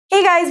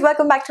Hey guys,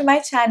 welcome back to my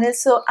channel.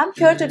 So I'm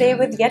here today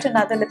with yet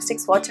another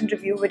lipstick swatch and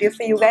review video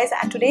for you guys,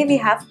 and today we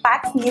have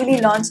PAC's newly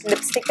launched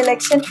lipstick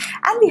collection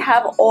and we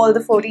have all the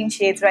 14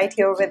 shades right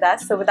here with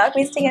us. So without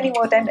wasting any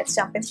more time, let's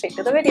jump in straight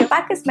to the video.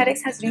 PAC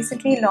Cosmetics has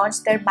recently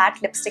launched their matte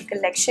lipstick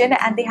collection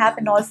and they have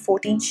in all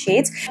 14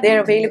 shades.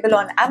 They're available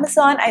on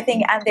Amazon, I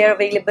think, and they're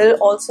available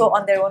also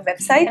on their own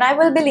website, and I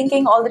will be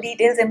linking all the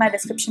details in my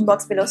description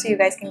box below so you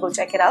guys can go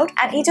check it out.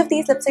 And each of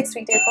these lipsticks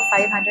retail for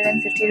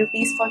 550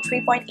 rupees for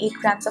 3.8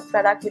 grams of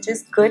product, which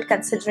is good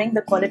considering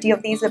the quality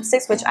of these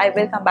lipsticks, which I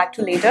will come back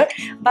to later.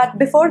 But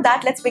before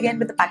that, let's begin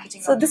with the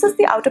packaging. So this is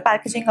the outer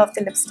packaging of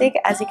the lipstick.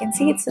 As you can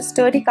see, it's a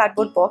sturdy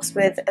cardboard box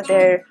with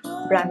their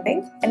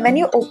branding, and when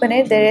you open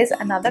it, there is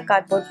another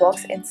cardboard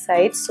box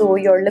inside, so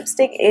your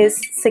lipstick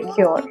is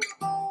secure.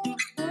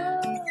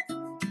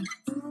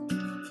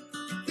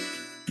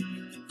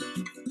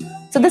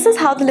 So this is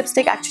how the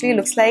lipstick actually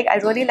looks like. I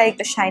really like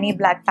the shiny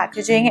black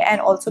packaging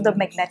and also the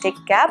magnetic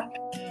cap.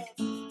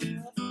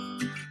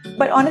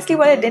 But honestly,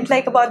 what I didn't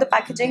like about the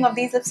packaging of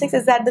these lipsticks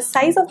is that the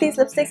size of these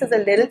lipsticks is a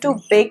little too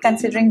big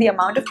considering the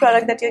amount of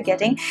product that you're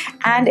getting,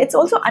 and it's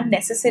also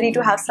unnecessary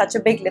to have such a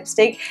big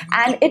lipstick,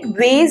 and it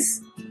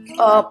weighs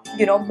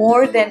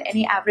more than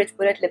any average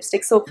bullet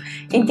lipstick. So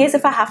in case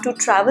if I have to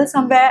travel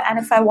somewhere and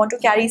if I want to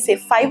carry say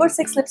 5 or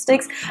 6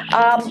 lipsticks,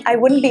 I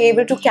wouldn't be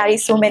able to carry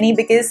so many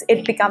because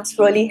it becomes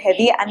really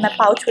heavy and my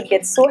pouch would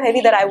get so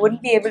heavy that I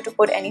wouldn't be able to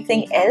put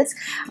anything else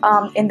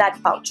in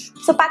that pouch.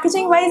 So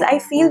packaging wise, I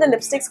feel the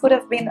lipsticks could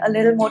have been a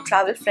little more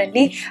travel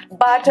friendly,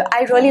 but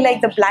I really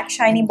like the black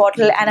shiny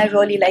bottle and I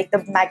really like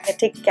the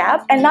magnetic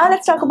cap. And now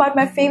let's talk about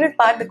my favorite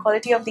part, the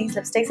quality of these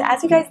lipsticks.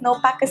 As you guys know,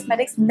 PAC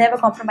Cosmetics never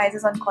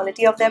compromises on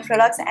quality of their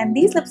products, and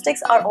these lipsticks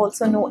are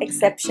also no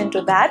exception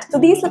to that. So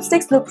these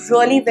lipsticks look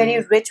really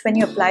very rich when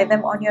you apply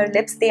them on your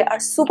lips. They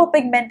are super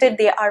pigmented,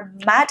 they are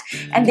matte,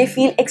 and they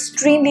feel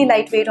extremely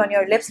lightweight on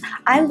your lips.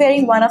 I'm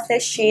wearing one of their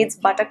shades,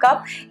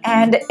 Buttercup,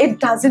 and it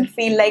doesn't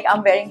feel like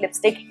I'm wearing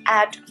lipstick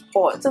at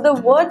all. So the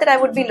word that I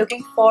would be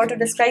looking for to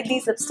describe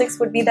these lipsticks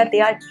would be that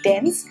they are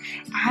dense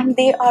and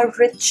they are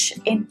rich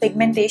in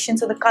pigmentation.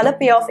 So the color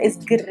payoff is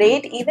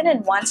great. Even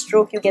in one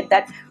stroke, you get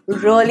that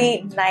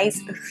really nice,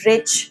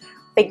 rich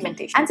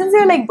pigmentation. And since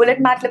they're like bullet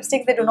matte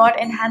lipsticks, they do not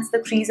enhance the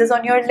creases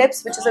on your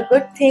lips, which is a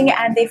good thing,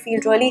 and they feel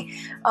really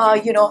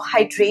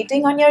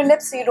hydrating on your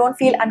lips, so you don't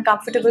feel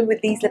uncomfortable with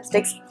these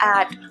lipsticks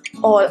at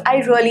all.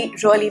 I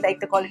really like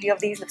the quality of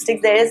these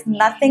lipsticks. There is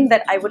nothing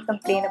that I would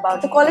complain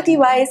about. The quality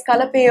wise,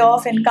 color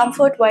payoff, and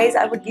comfort wise,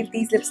 I would give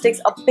these lipsticks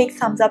a big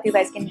thumbs up. You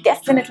guys can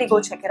definitely go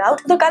check it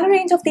out. The color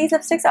range of these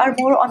lipsticks are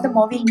more on the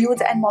mauvey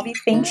nudes and mauvey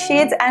pink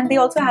shades, and they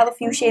also have a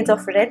few shades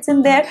of reds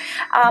in there.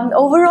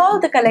 Overall,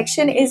 the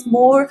collection is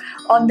more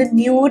on the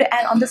nude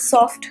and on the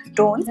soft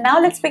tones.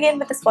 Now let's begin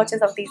with the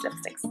swatches of these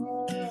lipsticks.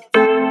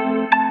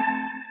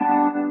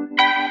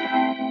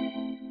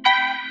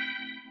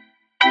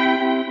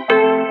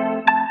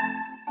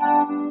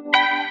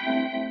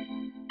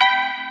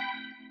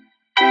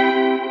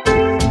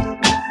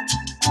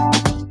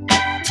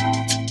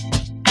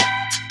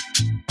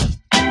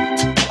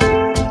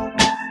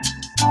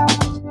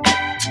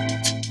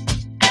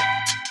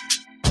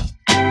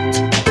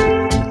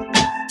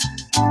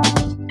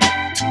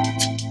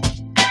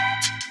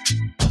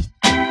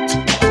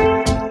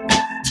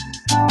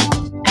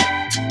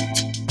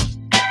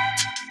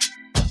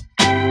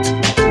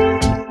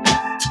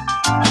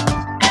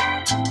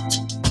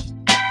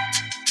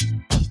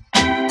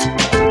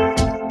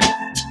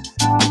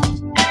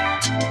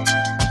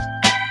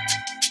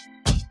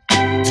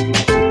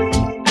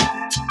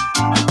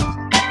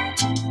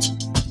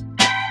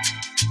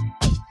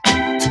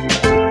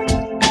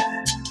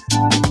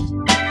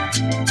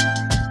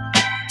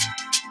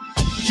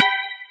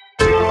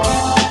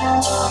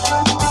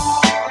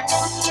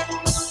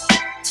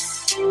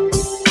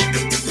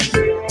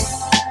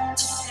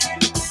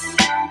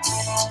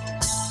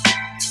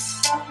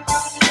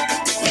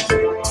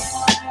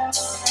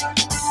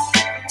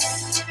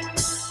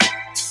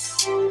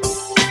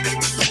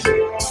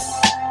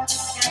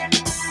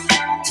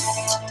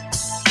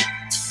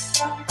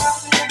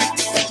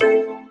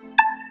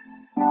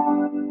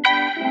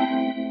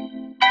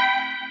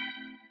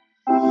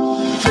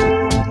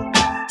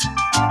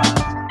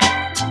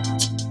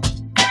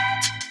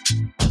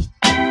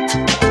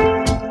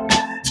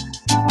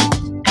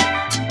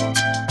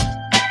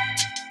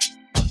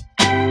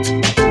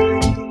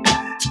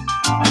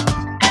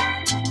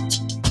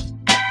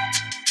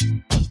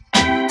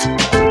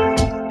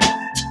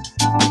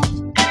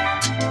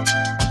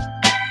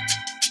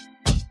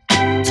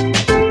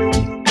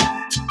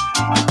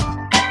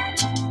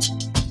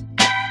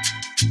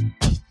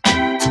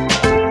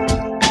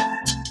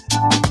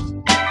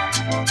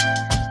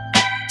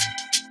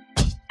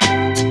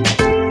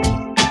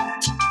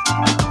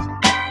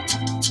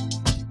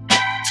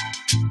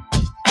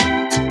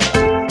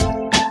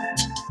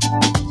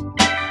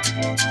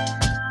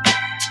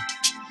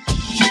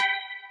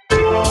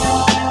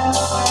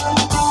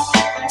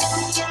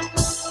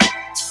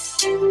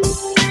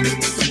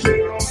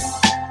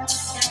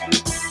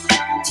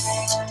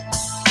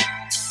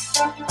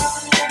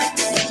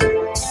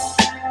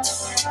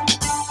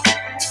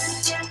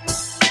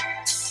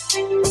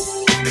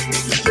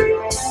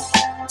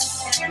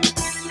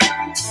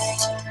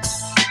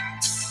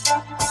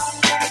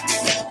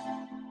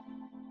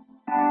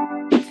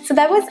 So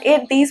that was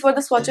it. These were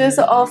the swatches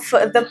of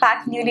the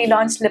PAC newly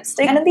launched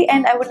lipstick, and in the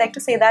end I would like to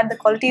say that the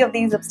quality of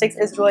these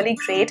lipsticks is really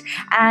great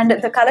and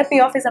the color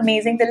payoff is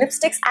amazing. The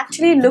lipsticks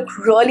actually look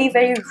really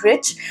very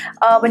rich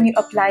when you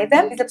apply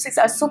them. These lipsticks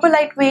are super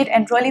lightweight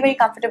and really very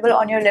comfortable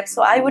on your lips,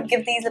 so I would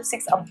give these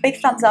lipsticks a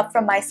big thumbs up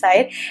from my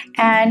side.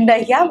 And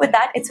yeah, with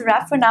that, it's a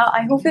wrap for now.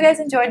 I hope you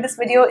guys enjoyed this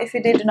video. If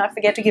you did, do not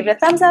forget to give it a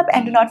thumbs up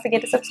and do not forget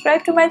to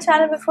subscribe to my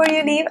channel before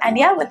you leave. And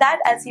yeah, with that,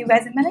 I'll see you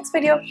guys in my next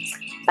video.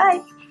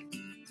 Bye!